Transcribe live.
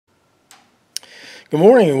Good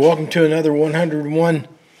morning and welcome to another 101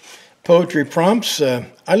 Poetry Prompts.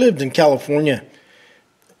 I lived in California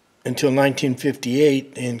until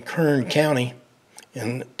 1958 in Kern County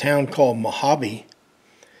in a town called Mojave,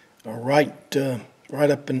 right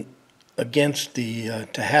up against the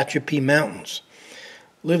Tehachapi Mountains.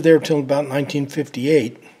 Lived there till about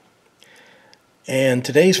 1958. And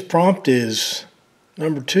today's prompt is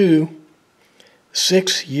number 2,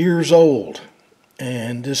 6 years old.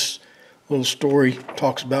 And this little story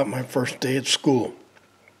talks about my first day at school.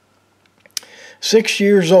 6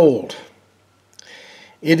 years old.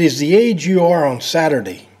 It is the age you are on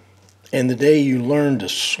Saturday and the day you learn to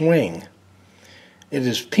swing. It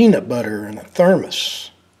is peanut butter in a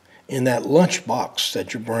thermos in that lunchbox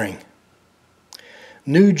that you bring.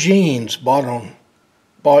 New jeans bought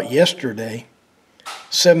yesterday,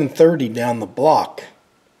 7:30 down the block.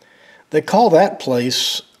 They call that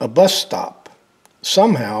place a bus stop,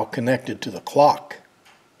 somehow connected to the clock.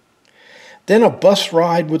 Then a bus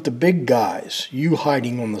ride with the big guys, you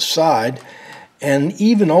hiding on the side, and an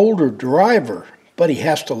even older driver, but he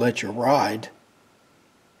has to let you ride.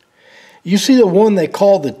 You see the one they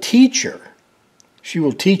call the teacher. She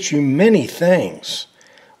will teach you many things,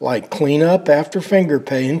 like clean up after finger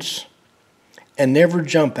paints and never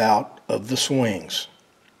jump out of the swings.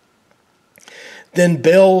 Then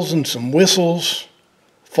bells and some whistles,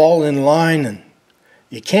 fall in line, and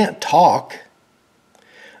you can't talk.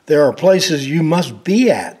 There are places you must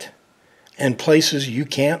be at and places you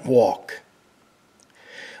can't walk.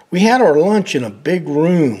 We had our lunch in a big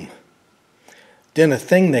room. Then a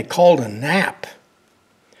thing they called a nap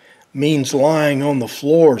means lying on the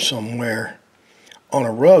floor somewhere on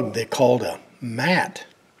a rug they called a mat.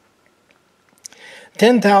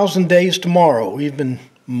 10,000 days tomorrow, even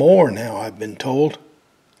more now I've been told,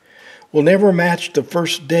 will never match the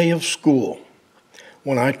first day of school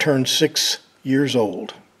when I turned 6 years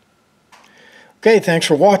old. Okay, thanks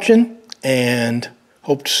for watching, and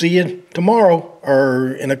hope to see you tomorrow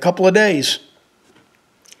or in a couple of days.